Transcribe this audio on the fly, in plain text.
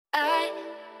I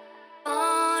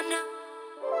wanna,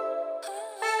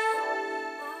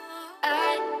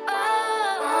 I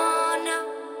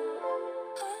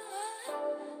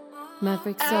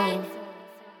Maverick I Soul.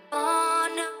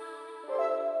 wanna,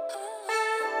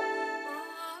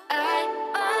 I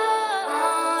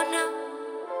wanna,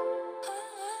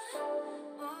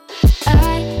 I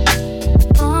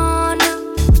wanna, I wanna,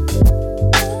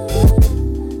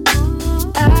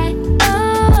 I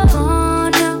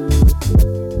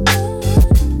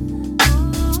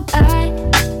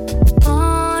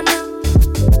wanna,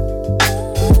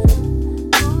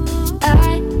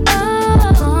 I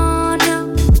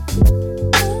wanna.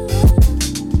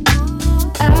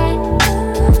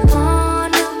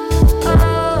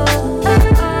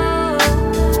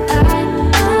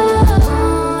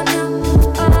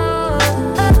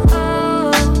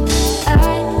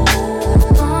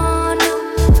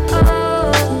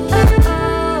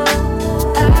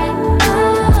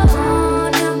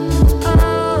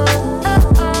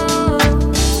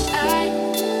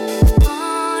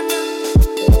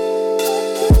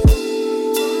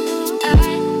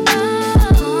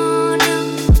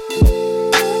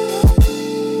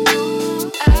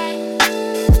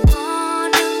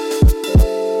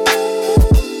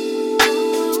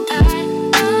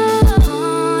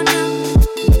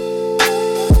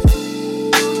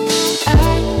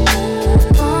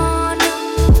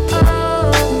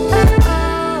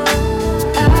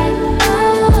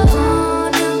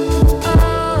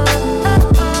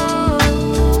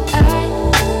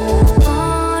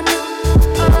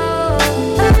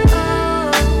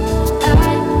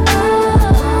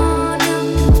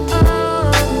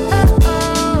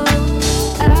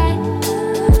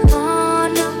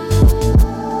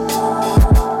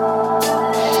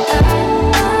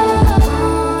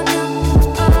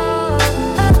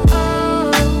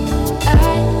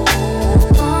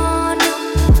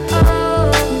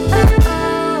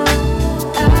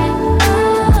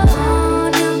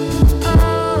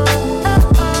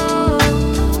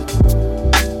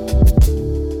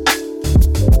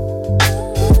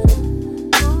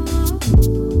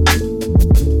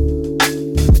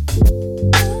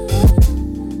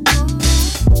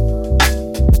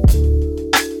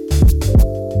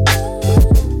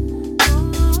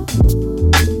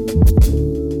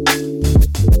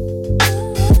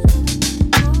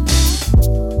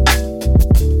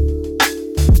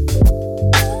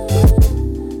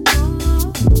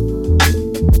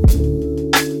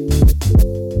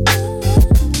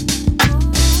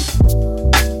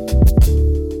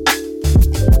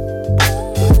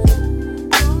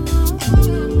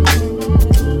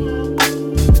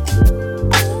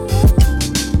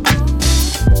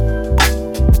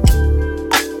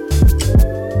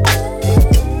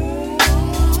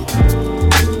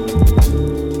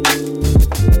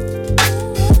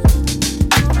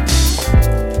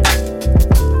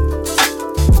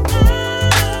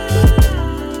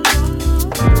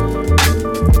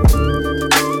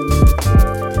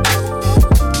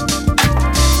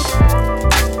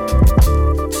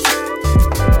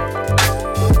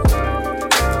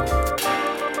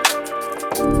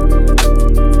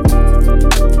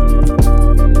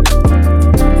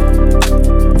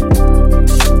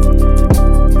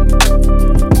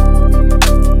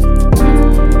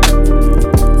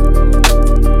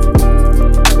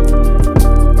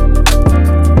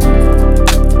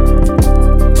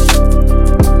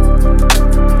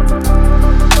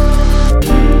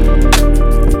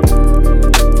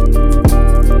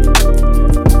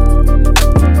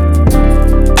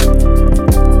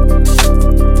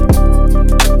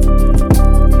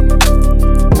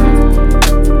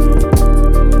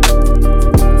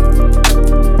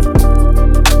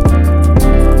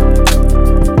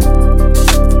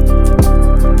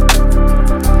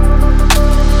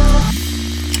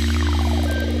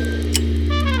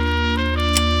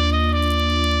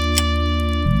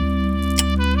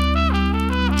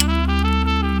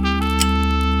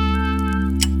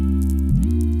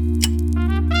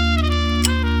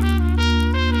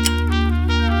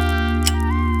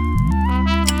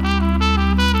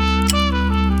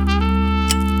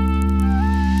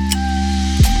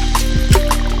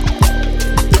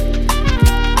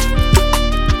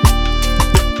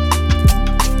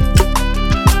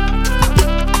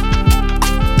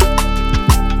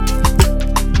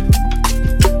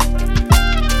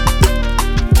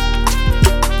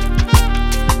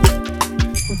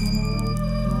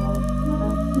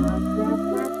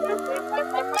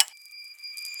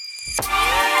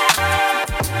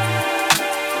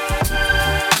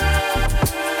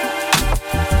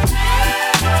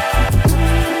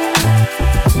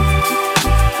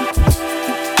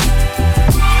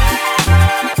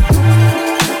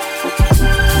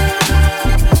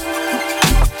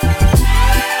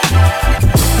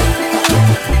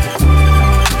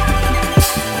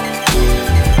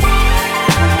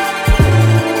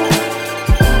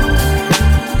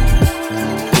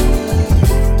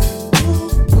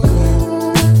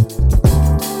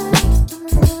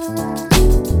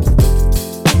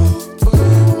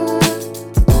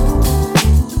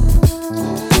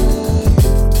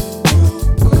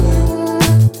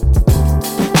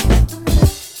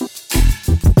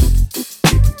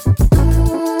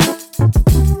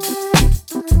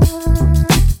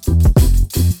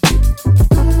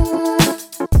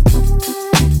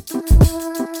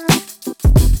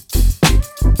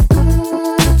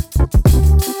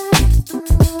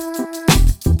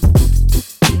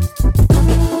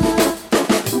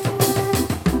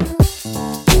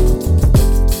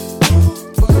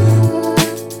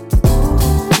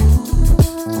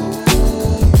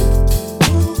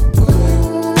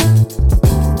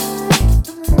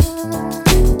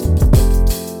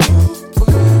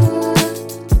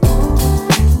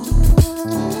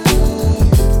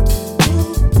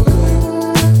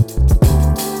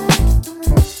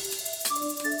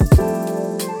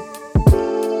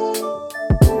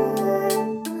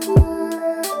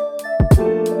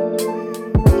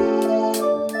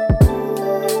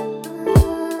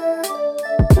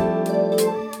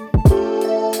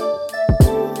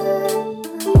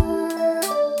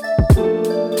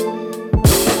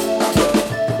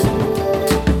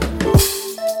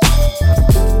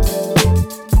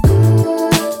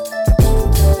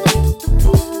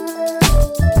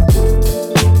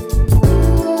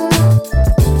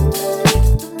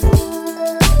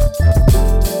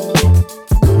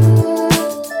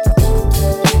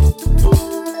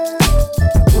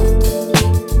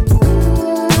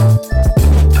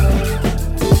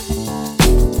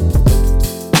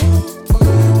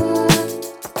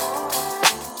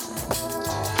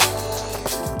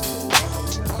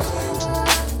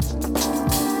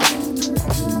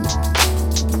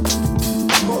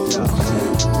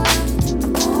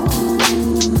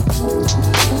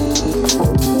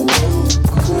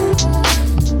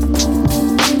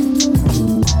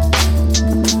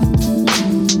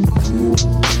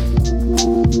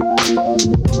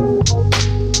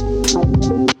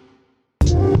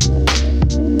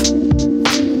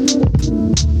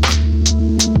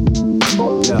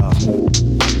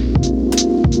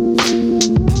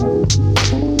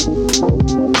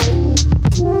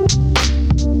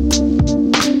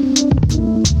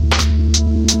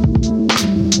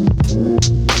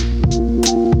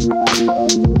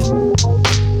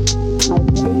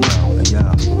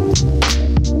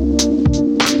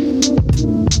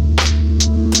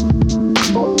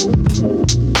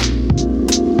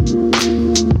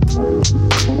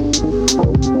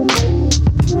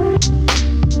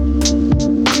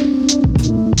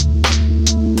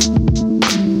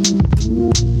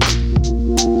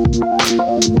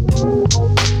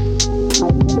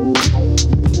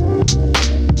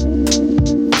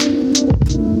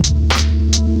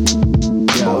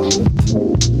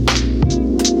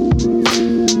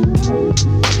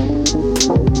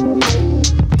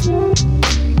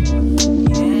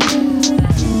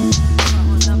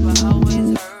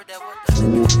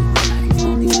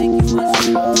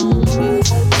 wrong.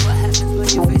 What happens when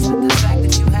you're faced with the fact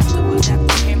that you have to adapt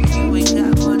to hear me? You ain't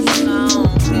got much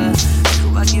longer. Do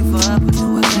I give up or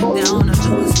do I back down? Or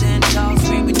do I stand tall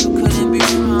screaming you couldn't be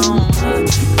wrong?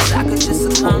 Cause I could just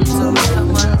succumb to it, come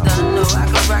undone. No, I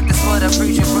could practice what I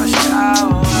preach and brush it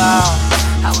out.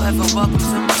 However, welcome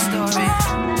to my story.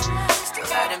 Still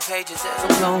writing pages as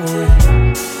I'm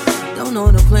going. Don't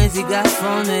know the plans he got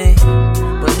for me,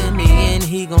 but in the end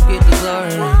he gon' get the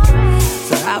glory.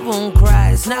 So I won't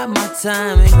cry, it's not my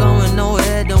time. Ain't going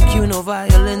nowhere, don't cue no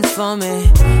violence for me.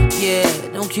 Yeah,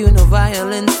 don't cue no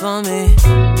violence for me.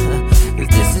 Cause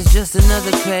this is just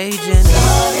another page in the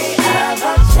story of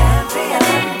a champion.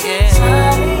 Yeah,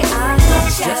 story of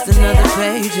a champion. Just another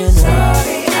page in the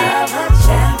story of a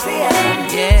champion.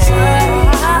 Yeah, story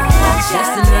of a champion.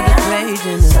 Just another page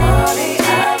in the story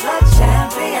of a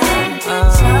champion.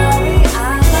 Story of a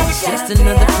champion. Just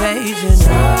another page in the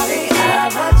story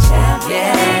of a champion.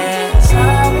 Yeah,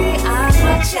 story of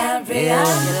a champion. Yeah.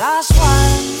 The last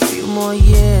one. Few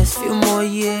more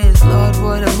years, Lord,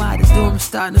 what am I to do? I'm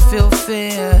starting to feel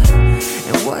fear.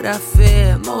 And what I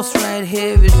fear most right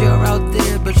here is you're out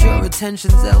there, but your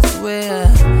attention's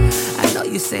elsewhere. I know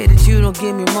you say that you don't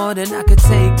give me more than I could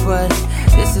take, but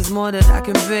this is more than I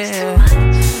can bear.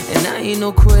 And I ain't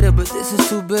no quitter, but this is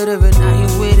too bitter, and I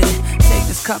ain't with it. Take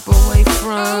this cup away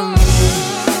from me.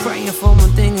 Praying for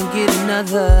one thing and get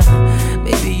another.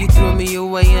 Maybe you threw me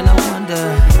away and I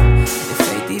wonder if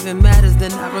faith even matters.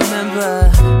 Then I remember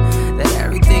that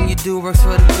everything you do works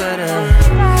for the better.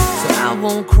 So I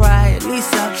won't cry, at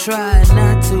least I'll try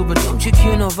not to. But don't you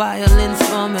cue no violence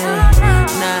for me.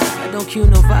 Nah, don't cue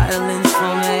no violence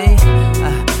for me.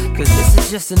 Cause this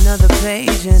is just another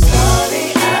page in the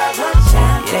story of a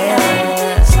champion.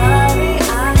 Yeah, story of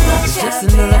a champion. Just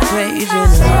another page in the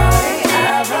story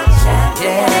of a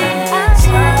champion. Yeah,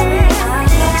 story of a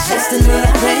champion. Just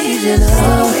another page in the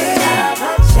story of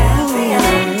a champion.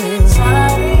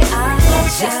 Story of a champion.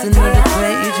 Just another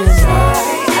page in the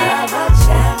story of a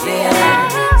champion.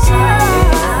 Story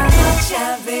of a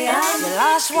champion. The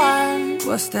last one.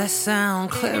 What's that sound?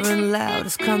 Clear and loud,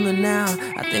 it's coming now.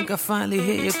 I think I finally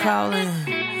hear you calling.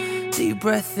 Deep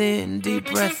breath in, deep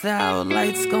breath out.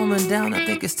 Lights going down, I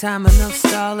think it's time enough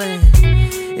stalling.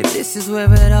 If this is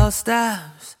where it all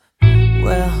stops,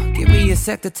 well, give me a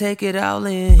sec to take it all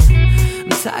in. I'm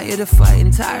tired of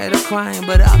fighting, tired of crying,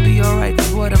 but I'll be alright,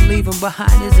 cause what I'm leaving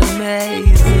behind is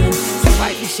amazing. So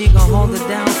wifey, she gon' hold it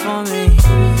down for me,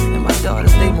 and my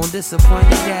daughters, they won't disappoint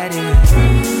their daddy.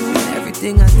 And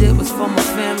everything I did was for my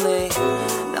family.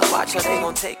 Now watch how they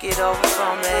gon' take it over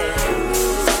from me.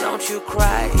 So don't you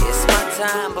cry, it's my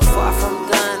time, but far from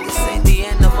done. This ain't the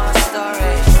end of my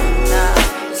story. Nah,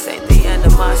 this ain't the end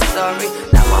of my story.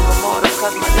 Now I'm immortal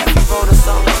cause my nephew wrote a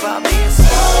song about me. A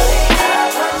story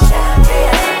of a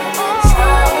champion.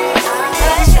 Story of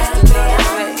a champion.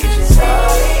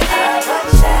 Story of a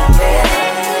champion. Story of a champion.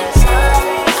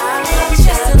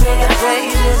 Just another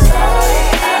page. Story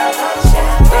of a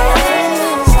champion.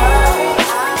 Story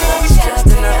of a champion. Just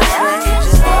another page.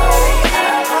 Story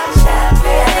of a champion.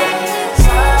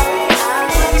 Story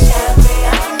of a champion.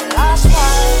 Last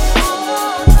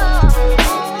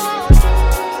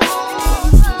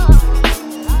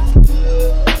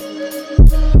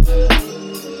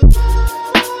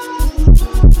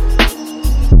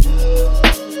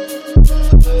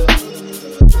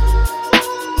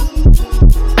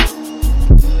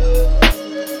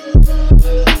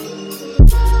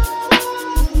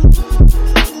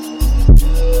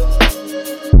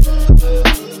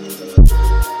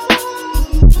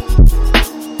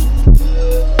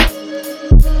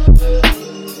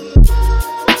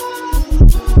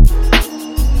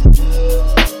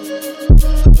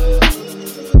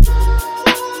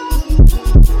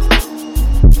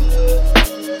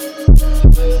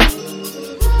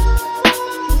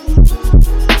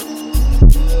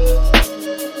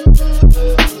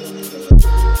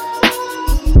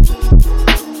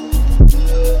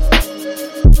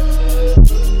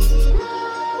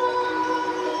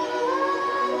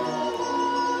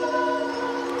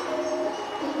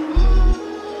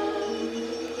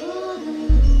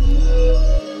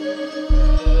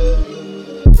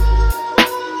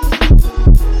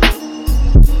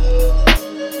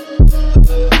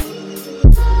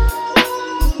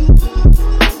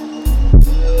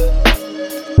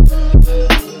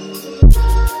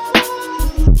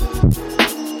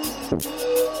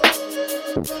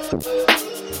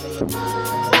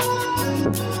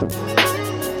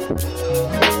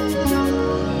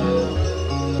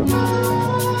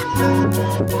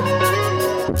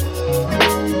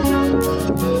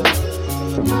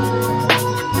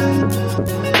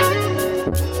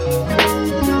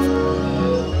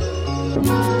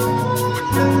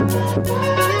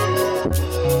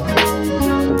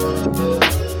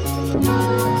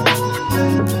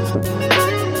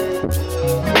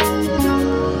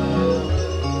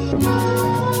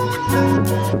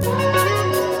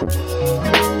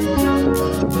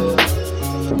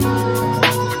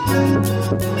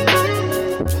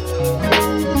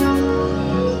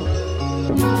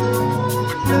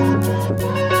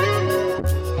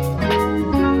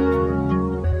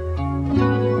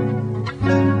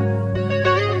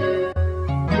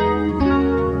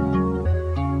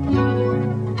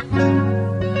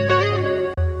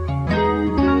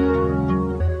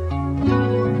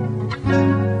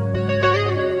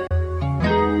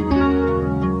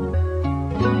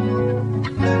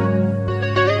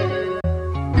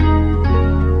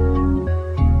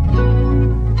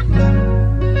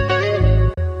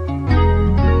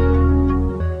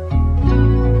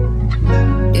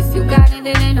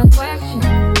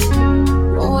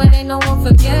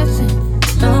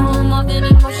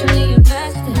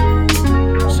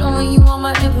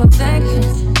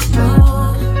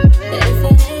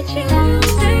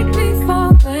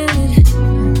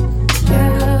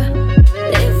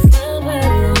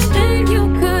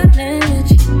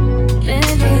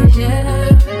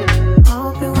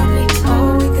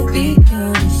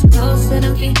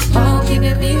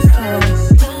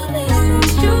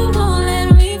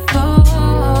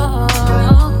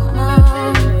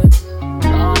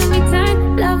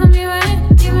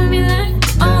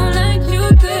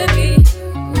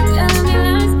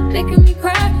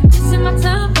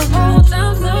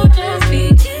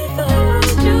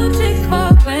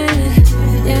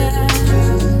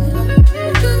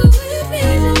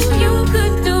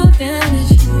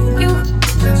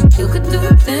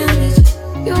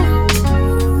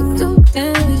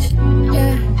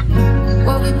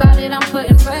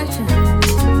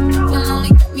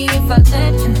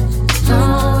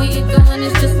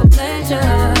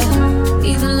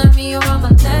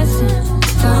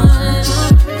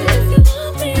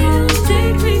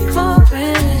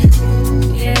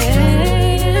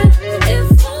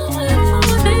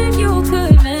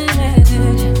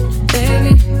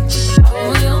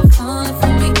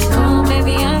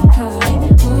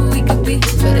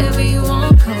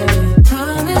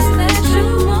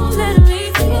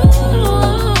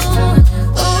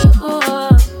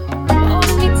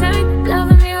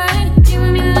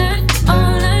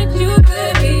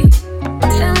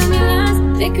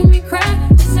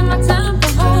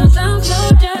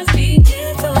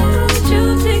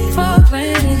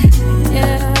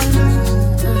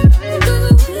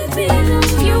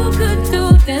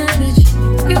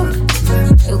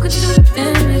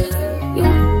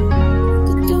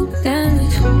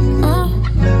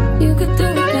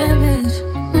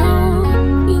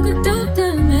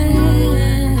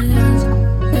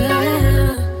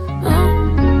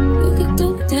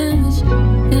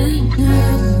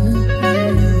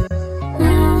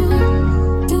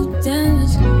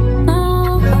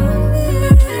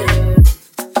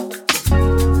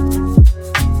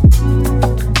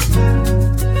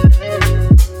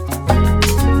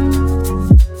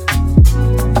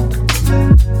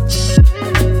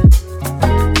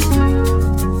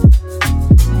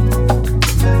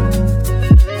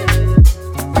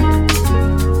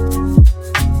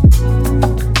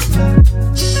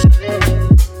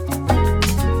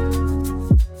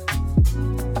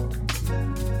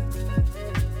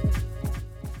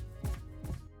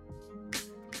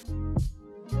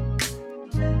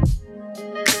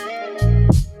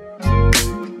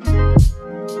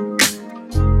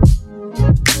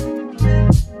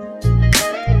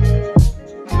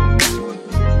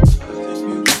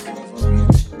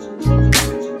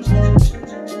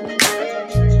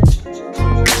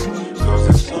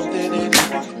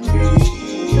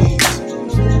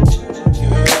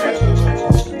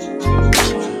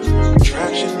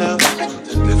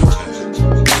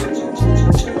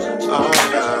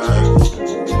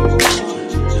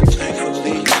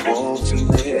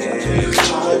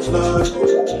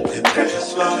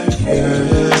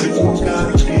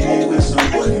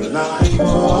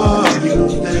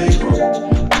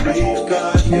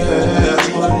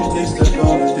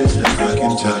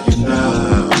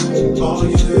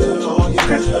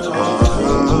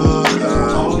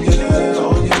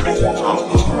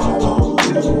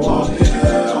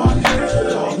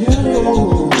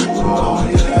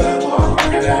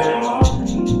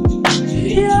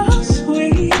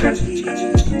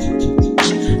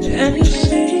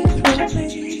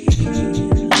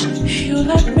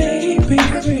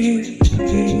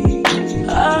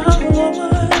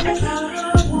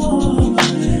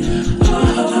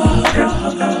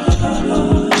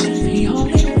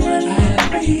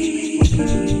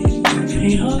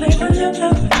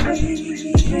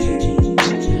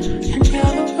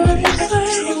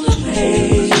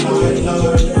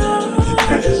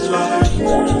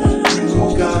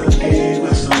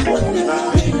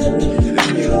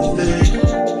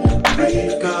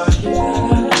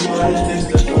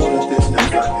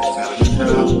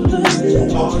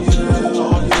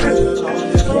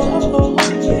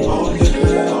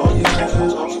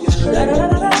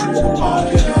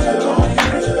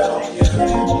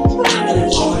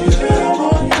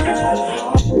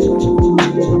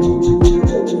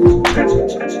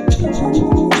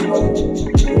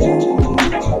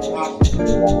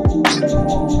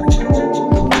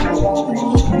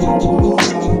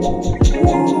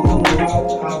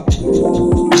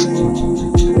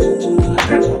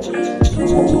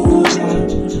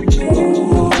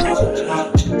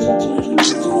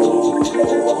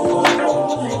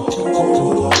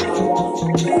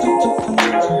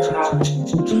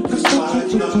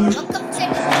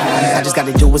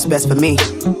what's best for me.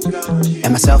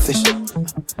 Am I selfish?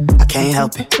 I can't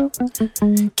help it.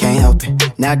 Can't help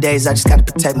it. Nowadays I just gotta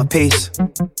protect my peace.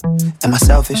 Am I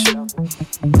selfish?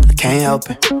 I can't help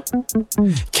it.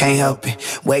 Can't help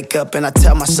it. Wake up and I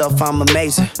tell myself I'm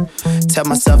amazing. Tell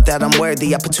myself that I'm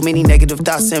worthy. I put too many negative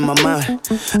thoughts in my mind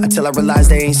until I realize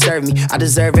they ain't serve me. I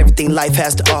deserve everything life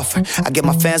has to offer. I give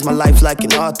my fans my life like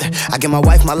an author. I give my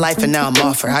wife my life and now I'm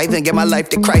off her. I even give my life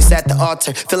to Christ at the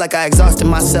altar. Feel like I exhausted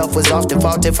myself, was often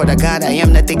faulted for the God I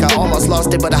am. I think I almost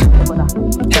lost it, but I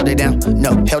held it down,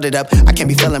 no, held it up. I can't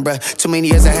be feeling, bruh. Too many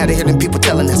years I had to hear them people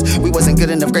telling us we wasn't good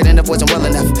enough, great enough, wasn't well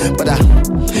enough. But I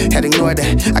had ignored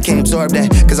that, I can't absorb that,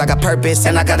 cause I got purpose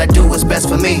and I gotta do what's best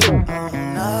for me.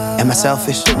 Am I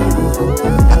selfish?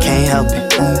 I can't help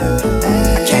it.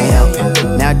 I can't help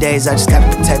it. Nowadays I just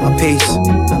gotta protect my peace.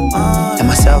 Am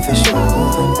I selfish?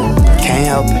 Can't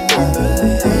help it.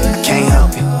 Can't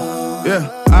help it.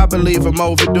 Yeah, I believe I'm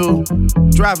overdue.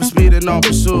 Driving speeding on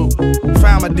pursuit.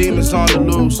 Found my demons on the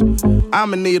loose.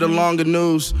 I'ma need a longer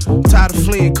news. Tired of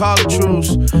fleeing, call it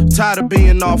truce. Tired of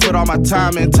being off with all my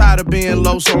timing. Tired of being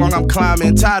low so long I'm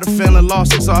climbing. Tired of feeling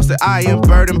lost, exhausted. I am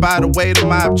burdened by the weight of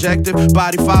my objective.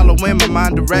 Body following my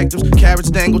mind directives. Carrots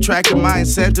dangle, tracking my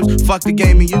incentives. Fuck the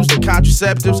game and use the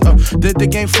contraceptives. Did the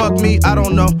game fuck me? I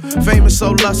don't know. Fame is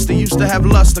so lusty. Used to have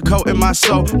lust, a coat in my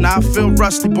soul. Now I feel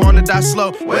rusty, born to die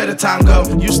slow. Where the time go?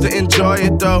 Used to enjoy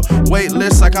it though.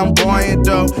 Weightless like I'm buoyant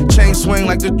though. Chain swing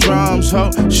like the drums,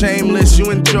 ho. Shameless, you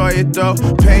enjoy it though.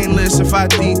 Painless if I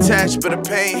detach, but the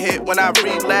pain hit when I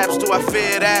relapse. Do I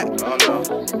fear that? Oh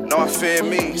no, no I fear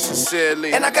me,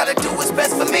 sincerely. And I gotta do what's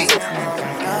best for me.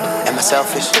 Am I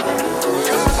selfish?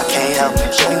 I can't help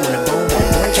it.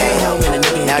 I can't help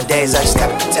it. Nowadays I just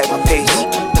gotta protect my peace.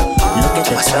 Look at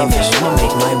the timing, I'ma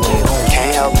make my way home.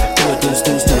 Can't help it. Do a deuce,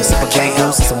 do a sip of can't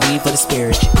help it. Some weed for the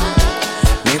spirit.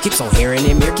 Mirror keeps on hearing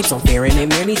it, mirror keeps on fearing it.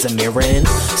 Mirror needs a mirror in.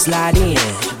 Slide in,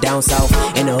 down south,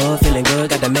 in the hood, feeling good,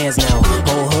 got the mans now.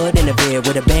 Whole hood in the bed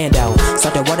with a band out.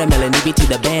 Start the watermelon, EBT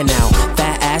the band now.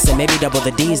 Fat ass and maybe double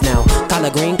the D's now. Collar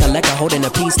green, collector holding a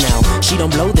piece now. She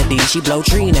don't blow the D, she blow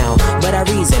tree now. But I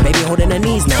reason, baby holding her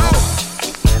knees now.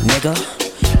 Nigga,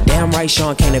 damn right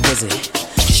Sean came to visit.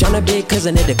 Sean a big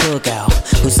cousin at the cookout,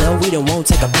 who sell weed and won't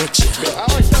take a picture.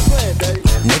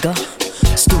 Nigga,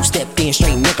 stoop stepped in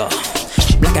straight nigga.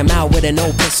 Black him out with an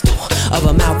old pistol. Of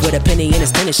a mouth with a penny in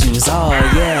his tennis shoes. Oh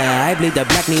yeah, I bleed the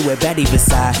black knee with Betty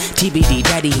beside. TBD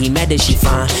daddy, he mad that she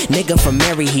fine. Nigga from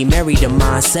Mary, he married a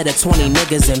mine. Set of 20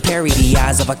 niggas and parry the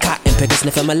eyes of a cotton picker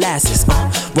sniffing molasses.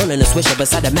 Rolling a swisher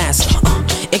beside the master.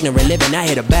 Ignorant living, I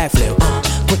hit a backflip.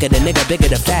 Quicker the nigga, bigger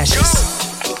the fascist.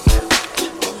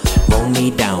 Roll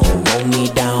me down,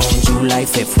 July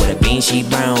 5th with a bean sheet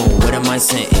brown. What am I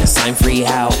sentence? I'm free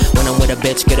how? When I'm with a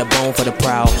bitch, get a bone for the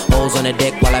proud. Holes on the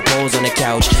dick while I pose on the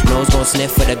couch. Nose gon'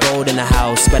 sniff for the gold in the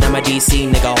house. But I'm a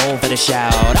DC nigga, home for the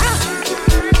shout.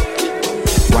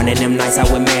 Running them nights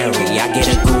out with Mary. I get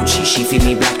a Gucci, she feed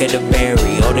me black of the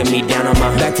berry. Holding me down on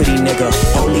my back for these nigga.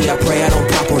 Only I pray I don't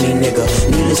pop on these nigga.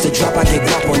 Needless to drop, I get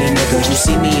guap on these niggas. You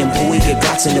see me in Bowie, get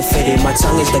glocks in the fitted. My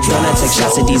tongue is the gun, I take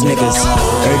shots at these niggas.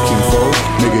 Hey King-Fo,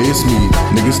 nigga it's me.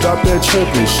 Nigga stop that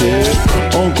trippin' shit.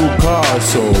 Uncle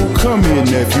Carso, come here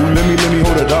nephew. Let me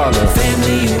hold $1.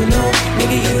 Family, you know,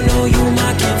 nigga you know you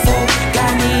my kinfolk.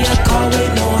 Got me a car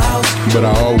with no house, but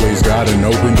I always got an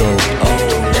open door.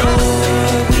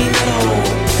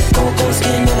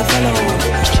 Skin on the fellow.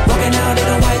 Walking out in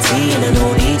a white tee and an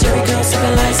old Jerry girl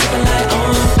sipping like,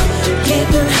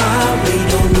 getting high, we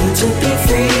don't need to be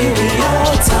free. We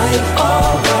all tight,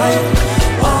 alright.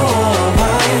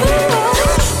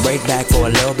 Break back for a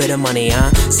little bit of money,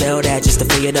 huh? Sell that just to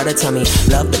fill your daughter tummy.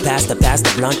 Love the pass the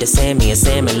blunt, the Sammy and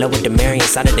Sam in love with the Mary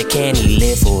inside of the candy.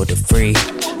 Live for the free.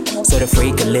 So the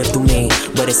free can live through me.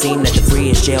 But it seemed that the free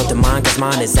is jail to mine, cause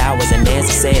mine is ours. And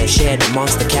Nancy said, shared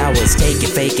amongst the cowards. Take it,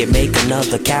 fake it, make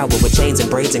another coward. With chains and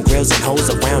braids and grills and hoes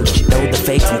around it. Know the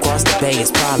fake from across the bay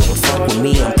is problem. Fuck with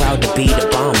me, I'm proud to be the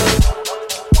bomber.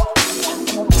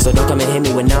 So don't come and hit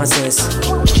me with nonsense.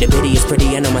 The bitty is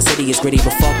pretty, I know my city is gritty.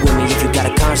 But fuck with me if you got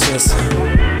a conscience.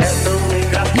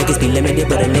 Niggas be limited,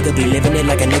 but a nigga be living it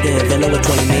like a nigga in Villa with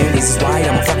 20 million reasons why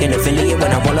I'm a fucking affiliate.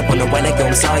 When I roll up on the white, I go,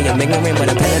 I'm sorry, I'm ignorant, but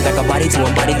I'm paying back a body to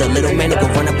embody the little man that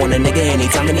can run up on a nigga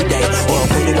anytime, any day. Or a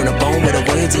poodle on a bone with a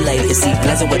royalty late. It's see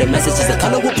pleasant with a message is the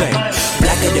color will paint.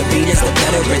 Blacker the beat is the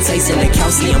better it tastes in the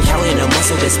calcium. Counting a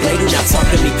muscle display. Do not talk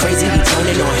to me crazy. He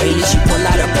turning on Haley. She pull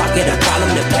out her pocket, a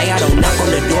problem to pay. I don't knock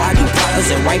on the door, I do poppers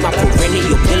and write my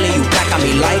perennial pilling. You back on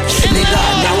me like nigga.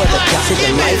 I now ever captured the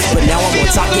life, but now I'm on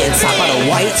top getting top out of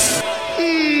whites.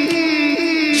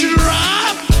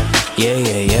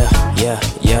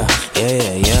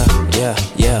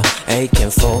 Yeah. Hey,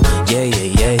 King-Fo,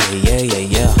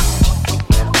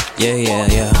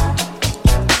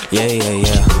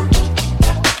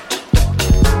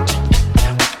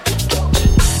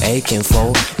 aching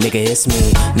for. Nigga, it's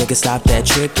me. Nigga, stop that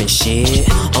trippin' shit.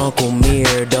 Uncle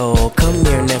Mirdo, come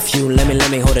here, nephew. Let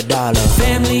me hold $1.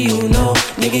 Family, you know,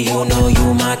 nigga, you know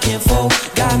you my kinfolk.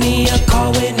 Got me a car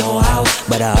with no house,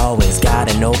 but I always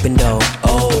got an open door.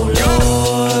 Oh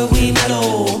Lord, we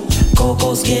mellow.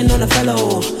 Cocoa skin on the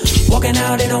fellow. Walking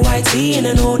out in a white tee and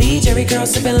an oldie. Jerry girl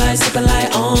sipping light,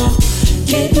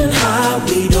 getting high,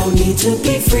 we don't need to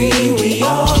be free. We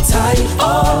all tight,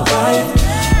 alright,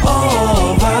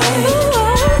 alright.